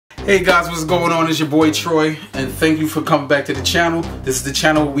Hey guys, what's going on? It's your boy Troy, and thank you for coming back to the channel. This is the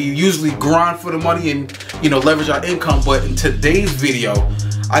channel where we usually grind for the money and, you know, leverage our income. But in today's video,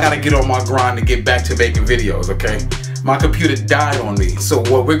 I gotta get on my grind to get back to making videos, okay? My computer died on me. So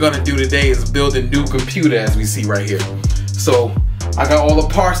what we're gonna do today is build a new computer, as we see right here. So I got all the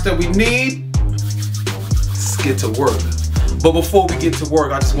parts that we need. Let's get to work. But before we get to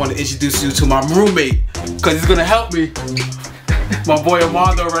work, I just want to introduce you to my roommate, because he's gonna help me. My boy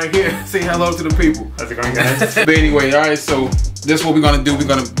Armando right here. Say hello to the people. How's it going, guys? But anyway, alright, so this is what we're gonna do. We're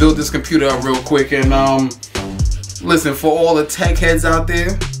gonna build this computer up real quick, and listen, for all the tech heads out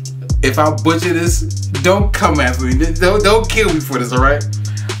there, if I butcher this, don't come after me. Don't kill me for this, alright?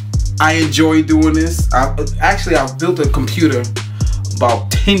 I enjoy doing this. Actually, I built a computer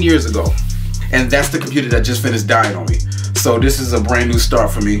about 10 years ago, and that's the computer that just finished dying on me. So this is a brand new start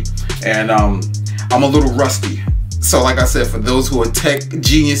for me, and I'm a little rusty. So like I said, for those who are tech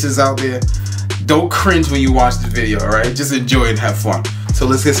geniuses out there, don't cringe when you watch the video, alright? Just enjoy it and have fun. So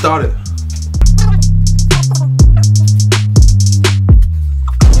let's get started.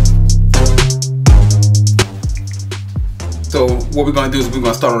 So what we're going to do is we're going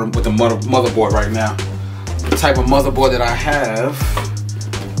to start with the motherboard right now. The type of motherboard that I have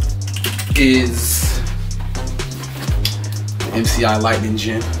is the MCI Lightning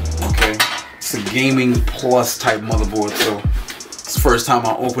Gen, okay? It's a gaming plus type motherboard, so it's the first time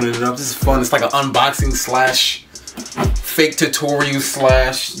I'm opening it up. This is fun. It's like an unboxing slash fake tutorial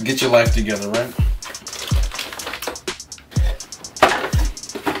slash get your life together, right?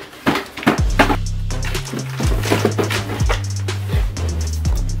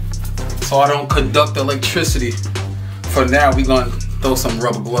 So I don't conduct electricity. For now, we're gonna throw some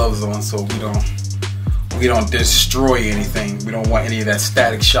rubber gloves on so we don't destroy anything. We don't want any of that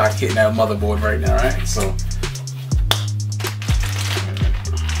static shock hitting that motherboard right now, right? So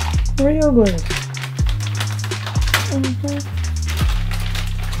where you going?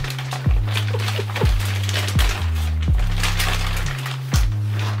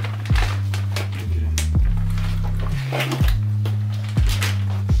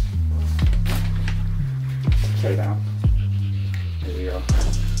 Straight down. There we go.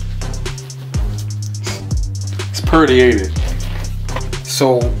 it's permeated.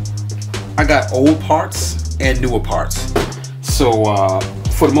 So I got old parts and newer parts. So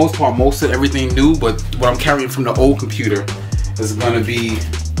for the most part, most of everything new, but what I'm carrying from the old computer is gonna be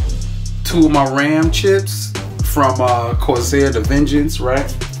 2 of my RAM chips from Corsair, the Vengeance,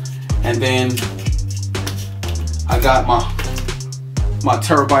 right? And then I got my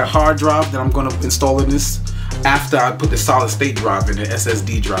terabyte hard drive that I'm gonna install in this after I put the solid state drive in it,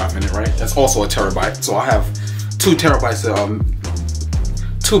 SSD drive in it, right? That's also a terabyte. So I have 2 terabytes of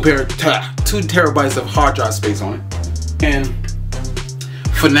 2 terabytes of hard drive space on it. And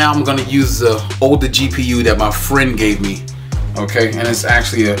for now, I'm gonna use the older GPU that my friend gave me. Okay, and it's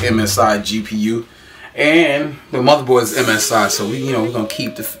actually a MSI GPU, and the motherboard is MSI. So we're gonna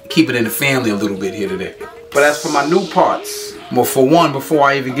keep it in the family a little bit here today. But as for my new parts, well, for one, before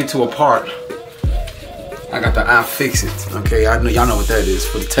I even get to a part, I got the iFixit. Okay, I know y'all know what that is.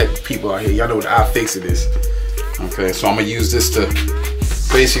 For the tech people out here, y'all know what iFixit is. Okay, so I'm gonna use this to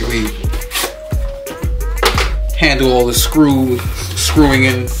basically handle all the screwing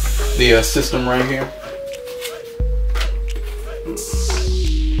in the system right here.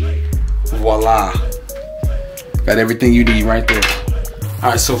 Voila, got everything you need right there.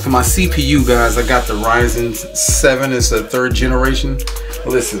 All right, so for my CPU, guys, I got the Ryzen 7. It's the 3rd generation.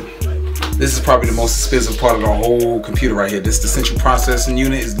 Listen, this is probably the most expensive part of the whole computer right here. This, the central processing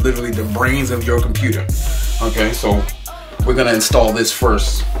unit, is literally the brains of your computer. Okay, so we're gonna install this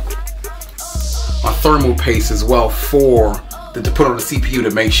first. My thermal paste as well to put on the CPU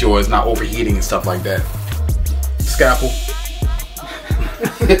to make sure it's not overheating and stuff like that. Scalpel.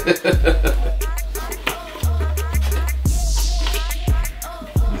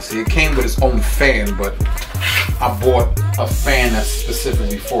 See, it came with its own fan, but I bought a fan that's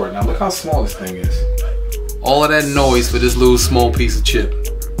specifically for it. Now look how small this thing is. All of that noise for this little small piece of chip.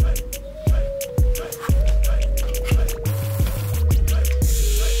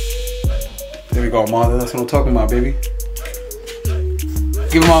 There we go, Armando. That's what I'm talking about, baby.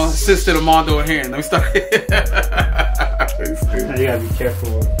 Give my sister Armando a hand. Let me start. You gotta be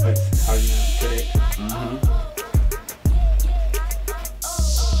careful with how you put it.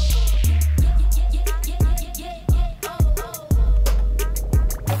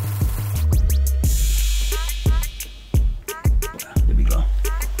 There we go.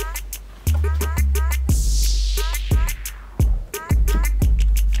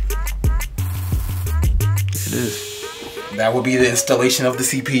 It is. That that will be the installation of the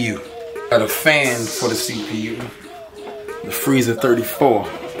CPU. Got a fan for the CPU. The freezer 34.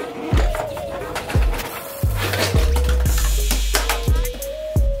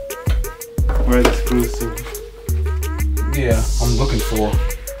 Where are the screws to? Yeah, I'm looking for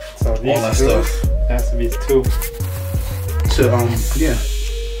So these all that screws, stuff. has to be 2. So yeah.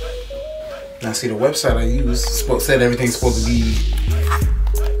 Now see the website I use said everything's supposed to be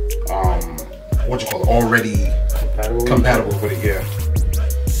what you call it, already compatible with it, yeah.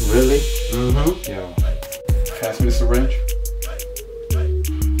 Really? Mm-hmm. Yeah. Pass me the syringe.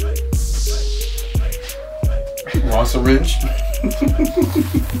 Raw syringe.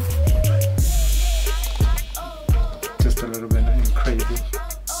 Just a little bit crazy.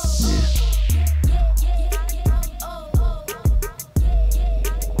 Yeah.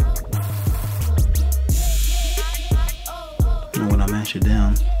 And when I mash it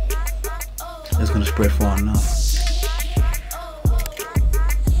down, it's gonna spread far enough.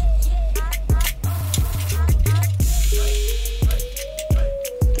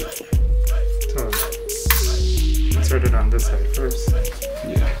 So insert it on this side first.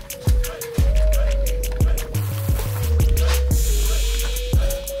 Yeah.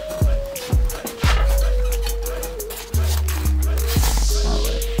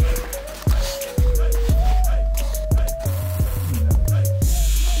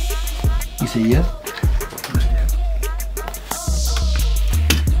 You say yes?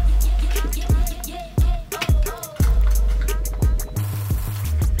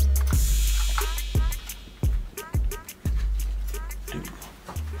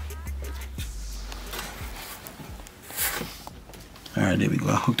 Alright, there we go.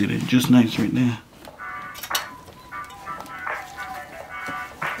 I hooked it in just nice right there.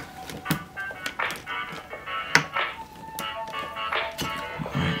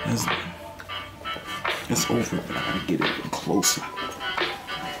 Alright, that's over it, but I gotta get it a little closer.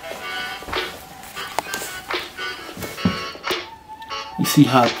 You see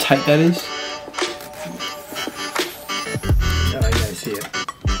how tight that is? Yeah, I see it.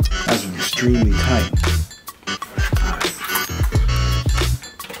 That's extremely tight.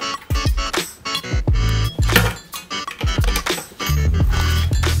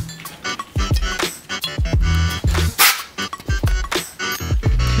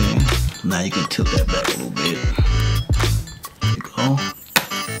 Now you can tilt that back a little bit. There you go.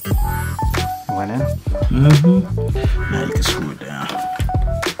 Went in? Mm-hmm. Now you can screw it down.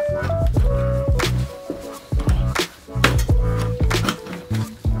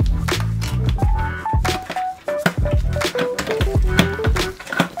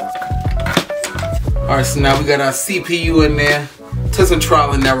 Alright, so now we got our CPU in there. Took some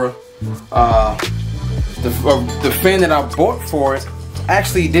trial and error. The fan that I bought for it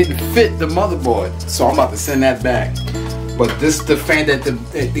actually didn't fit the motherboard, so I'm about to send that back. But this the fan that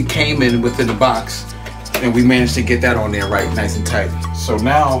it came in within the box, and we managed to get that on there right, nice and tight. So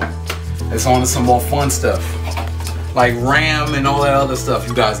now it's on to some more fun stuff, like RAM and all that other stuff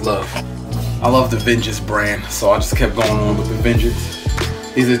you guys love. I love the Vengeance brand, so I just kept going on with the Vengeance.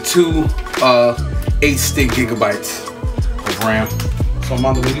 These are 2 8 gigabytes of RAM. So I'm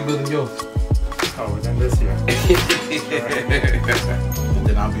on the way to building yours. Oh, within this year. And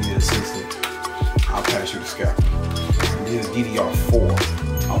then I'll be the assistant. I'll pass you the scalpel. And this is DDR4.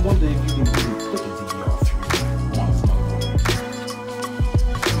 I wonder if you can really put the DDR3 on this motherboard.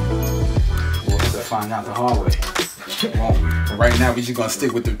 We'll have to find out the hard way. Well, but right now we're just gonna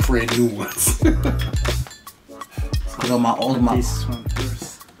stick with the brand new ones. Cause on my old This one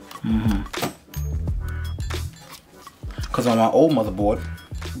first. Cause on my old motherboard,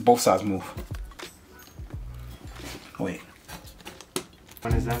 both sides move. Oh, wait.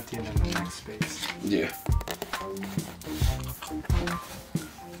 One is empty and then the next space. Yeah.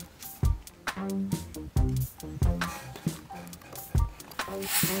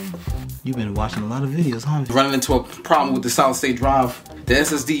 You've been watching a lot of videos, huh? Running into a problem with the solid state drive. The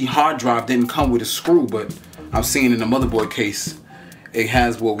SSD hard drive didn't come with a screw, but I'm seeing in the motherboard case, it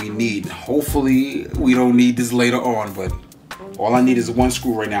has what we need. Hopefully, we don't need this later on, but all I need is 1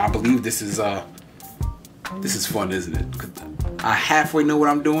 screw right now. I believe this is fun, isn't it? 'Cause I halfway know what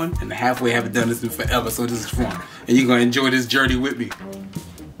I'm doing, and halfway haven't done this in forever, so this is fun. And you're gonna enjoy this journey with me.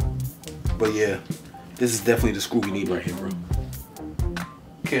 But yeah, this is definitely the screw we need right here, bro.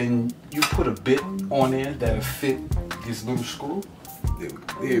 Can you put a bit on there that'll fit this little screw?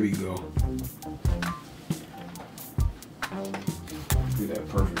 There we go. Do that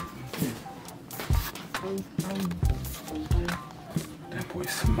perfect. That boy's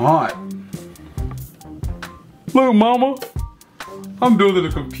smart. Look, mama, I'm building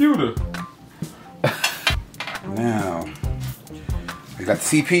a computer. Now, got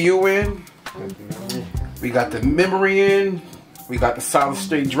the CPU in. We got the memory in. We got the solid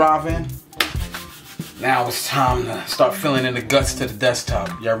state drive in. Now it's time to start filling in the guts to the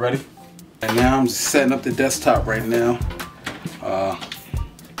desktop. Y'all ready? And now I'm just setting up the desktop right now.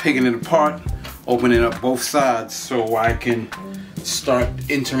 Picking it apart, opening up both sides so I can start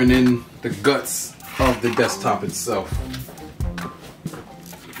entering in the guts of the desktop itself.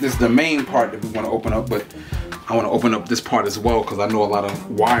 This is the main part that we want to open up, but I want to open up this part as well because I know a lot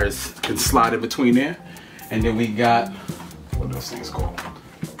of wires can slide in between there. And then we got, what are those things called?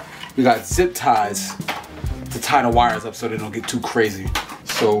 We got zip ties to tie the wires up so they don't get too crazy.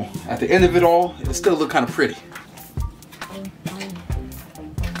 So at the end of it all, it'll still look kind of pretty.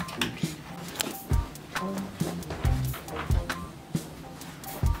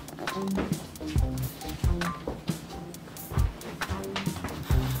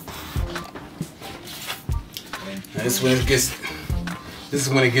 This is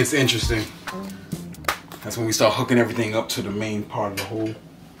when it gets interesting. That's when we start hooking everything up to the main part of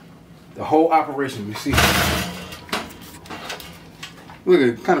the whole operation. You see, look at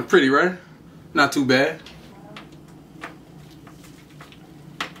it, kind of pretty, right? Not too bad.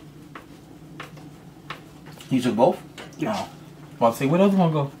 You took both? Yeah. Oh. About to say, where the other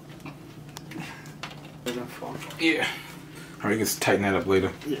one go? Yeah. Alright, you can tighten that up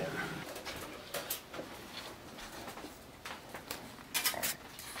later. Yeah.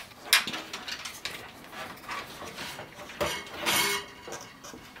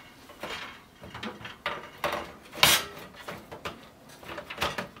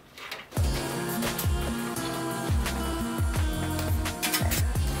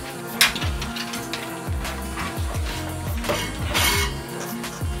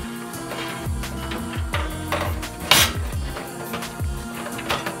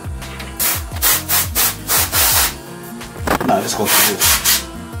 Nah, let's go through this.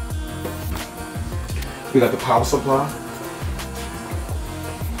 We got the power supply.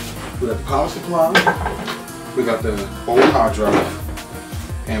 We got the power supply. We got the old hard drive.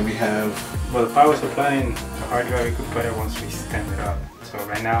 And we have... Well, the power supply and the hard drive, we could put it once we stand it up. So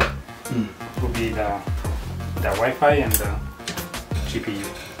right now, will be the Wi-Fi and the GPU.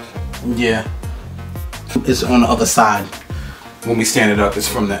 Yeah. It's on the other side. When we stand it up, it's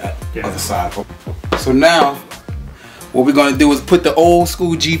from the other side. So now, what we're gonna do is put the old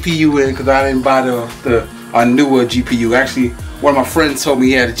school GPU in because I didn't buy our newer GPU. Actually, one of my friends told me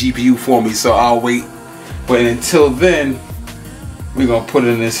he had a GPU for me, so I'll wait. But until then, we're gonna put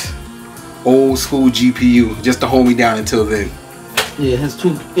in this old school GPU just to hold me down until then. Yeah, it has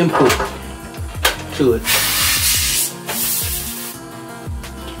 2 inputs to it.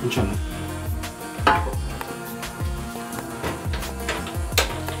 I'm trying to.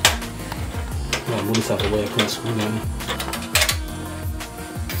 Move this out the way across the room.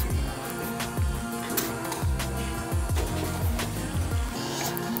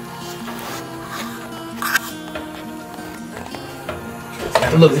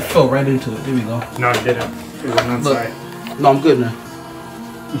 Look, it fell right into it. There we go. No, it didn't. It was on Look. side. No, I'm good now.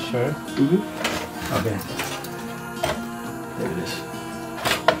 You sure? Mm-hmm. Okay. There it is.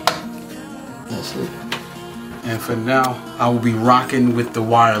 That's it. And for now, I will be rocking with the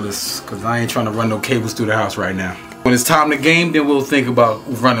wireless because I ain't trying to run no cables through the house right now. When it's time to game, then we'll think about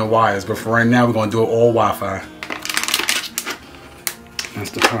running wires. But for right now, we're going to do it all Wi-Fi.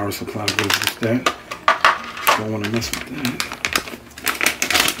 That's the power supply that goes with that. Don't want to mess with that.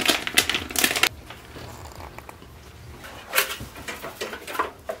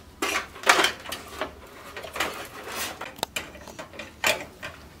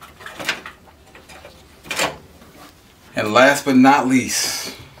 And last but not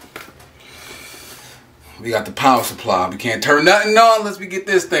least, we got the power supply. We can't turn nothing on unless we get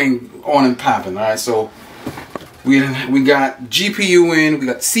this thing on and popping. All right, so we got GPU in, we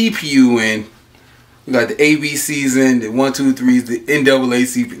got CPU in, we got the ABCs in, the 1, 2, 3s, the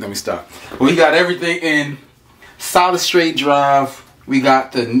NAACP. Let me stop. We got everything in. Solid straight drive. We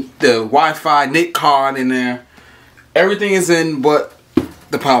got the Wi-Fi NIC card in there. Everything is in, but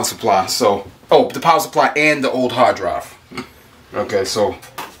the power supply. So. Oh, the power supply and the old hard drive. Okay, so.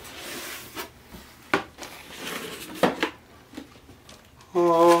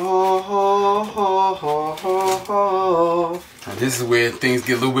 Now this is where things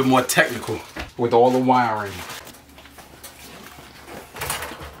get a little bit more technical with all the wiring.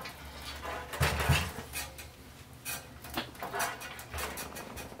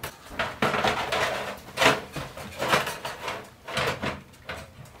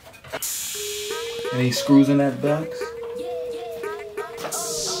 Any screws in that box?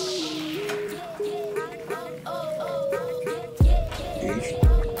 Eesh.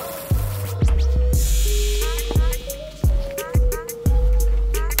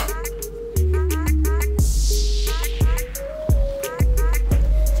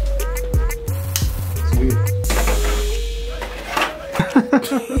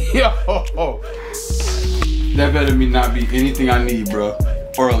 Yo, that better not be anything I need, bro.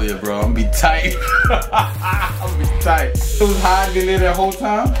 Earlier, bro. I'm gonna be tight. I'm gonna be tight. It was hiding in there that whole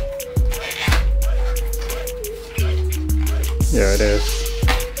time. Yeah, it is.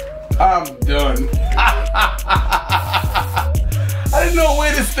 I'm done. I didn't know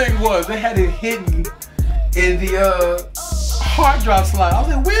where this thing was. They had it hidden in the hard drive slide. I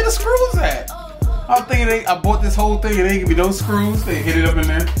was like, where the screws at? I'm thinking I bought this whole thing and there ain't gonna be no screws. They hit it up in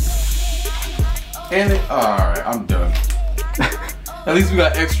there. And alright, I'm done. At least we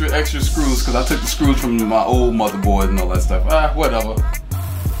got extra screws because I took the screws from my old motherboard and all that stuff. Whatever.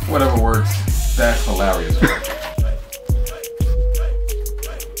 Whatever works. That's hilarious. We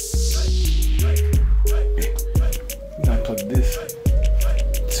gotta plug this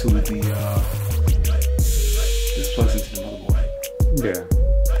to the this plugs into the motherboard. Yeah.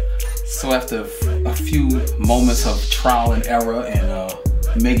 So after a few moments of trial and error and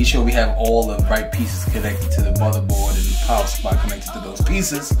making sure we have all the right pieces connected to the motherboard and the power supply connected to those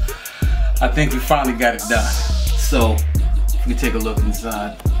pieces, I think we finally got it done. So if we take a look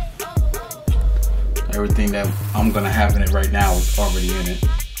inside, everything that I'm gonna have in it right now is already in it.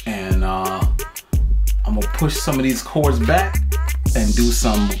 And I'm gonna push some of these cords back and do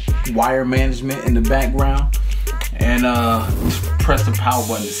some wire management in the background and just press the power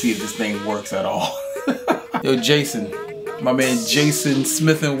button to see if this thing works at all. Yo, Jason, my man Jason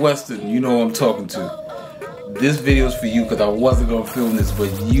Smith and Weston, you know who I'm talking to. This video is for you because I wasn't gonna film this,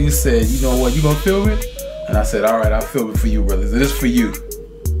 but you said, you know what, you gonna film it? And I said, all right, I'll film it for you, brothers. It is for you.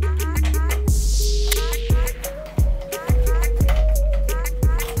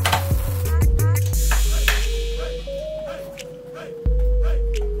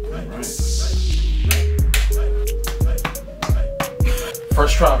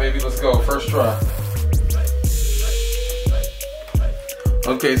 First try, baby, let's go, first try.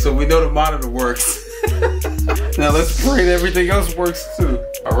 Okay, so we know the monitor works. Now let's pray that everything else works too.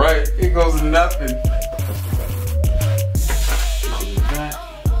 All right, here goes nothing.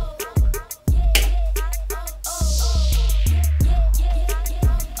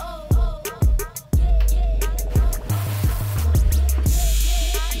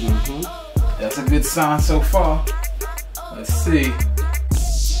 That's a good sign so far. Let's see.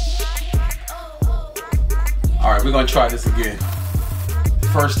 All right, we're gonna try this again.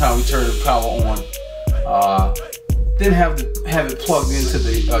 First time we turned the power on, didn't have it plugged into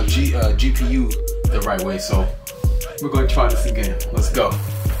the GPU the right way, so we're gonna try this again. Let's go. I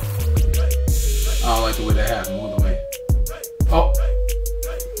don't like the way that happened. All the way. Oh,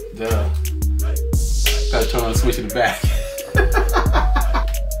 duh. Gotta turn on the switch in the back.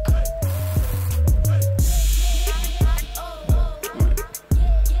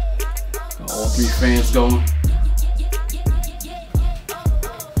 Got all three fans going.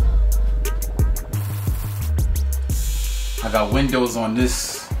 I got Windows on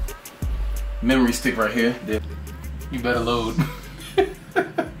this memory stick right here. You better load.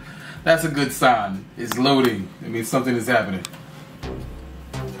 That's a good sign. It's loading. It means something is happening.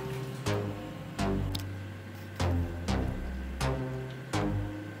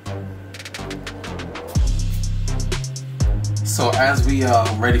 So as we are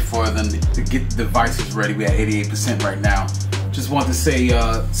ready for them to get the devices ready, we're at 88% right now. Just want to say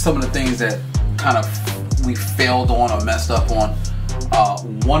some of the things that kind of we failed on or messed up on.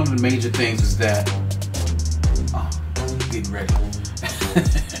 One of the major things is that getting ready.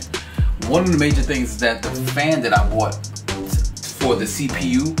 One of the major things is that the fan that I bought for the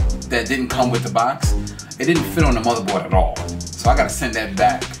CPU that didn't come with the box, it didn't fit on the motherboard at all. So I got to send that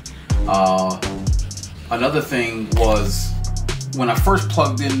back. Another thing was when I first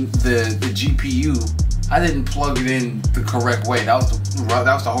plugged in the GPU, I didn't plug it in the correct way. That was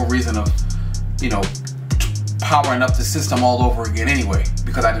the whole reason of, you know, powering up the system all over again anyway,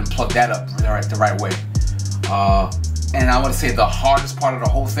 because I didn't plug that up the right way. And I want to say the hardest part of the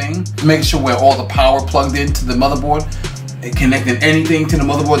whole thing, making sure where all the power plugged into the motherboard, and connecting anything to the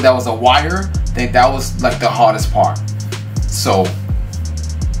motherboard that was a wire, I think that was like the hardest part. So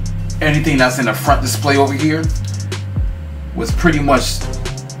anything that's in the front display over here was pretty much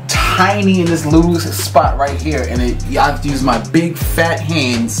tiny in this little spot right here, and I have to use my big fat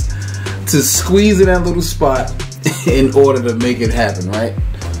hands to squeeze in that little spot in order to make it happen, right?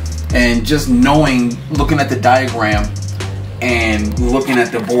 And just knowing, looking at the diagram and looking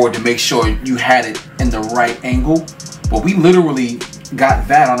at the board to make sure you had it in the right angle. But we literally got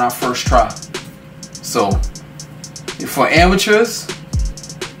that on our first try. So for amateurs,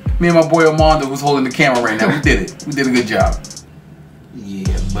 me and my boy Armando, who's holding the camera right now, we did it. We did a good job.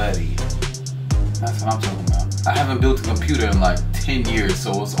 Yeah, buddy. That's what I'm talking about. I haven't built a computer in like 10 years,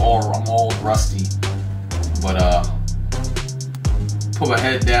 so I'm all rusty. But put my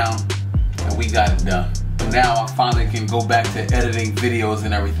head down and we got it done. Now I finally can go back to editing videos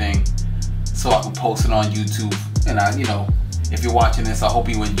and everything, so I can post it on YouTube. And you know, if you're watching this, I hope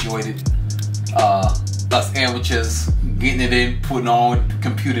you enjoyed it. Us amateurs getting it in, putting on the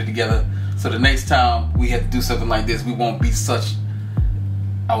computer together. So the next time we have to do something like this, we won't be such,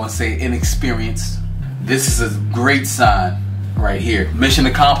 I would say, inexperienced. This is a great sign right here. Mission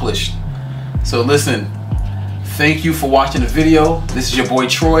accomplished. So listen, thank you for watching the video. This is your boy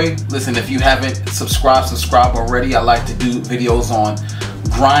Troy. Listen, if you haven't subscribe already. I like to do videos on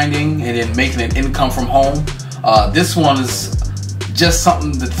grinding and then making an income from home. This one is just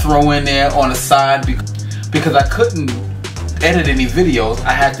something to throw in there on the side because I couldn't edit any videos.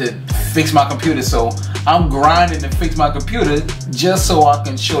 I had to fix my computer, so I'm grinding to fix my computer just so I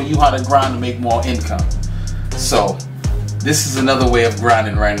can show you how to grind to make more income. So this is another way of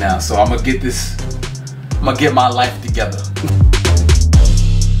grinding right now. So I'm gonna get my life together.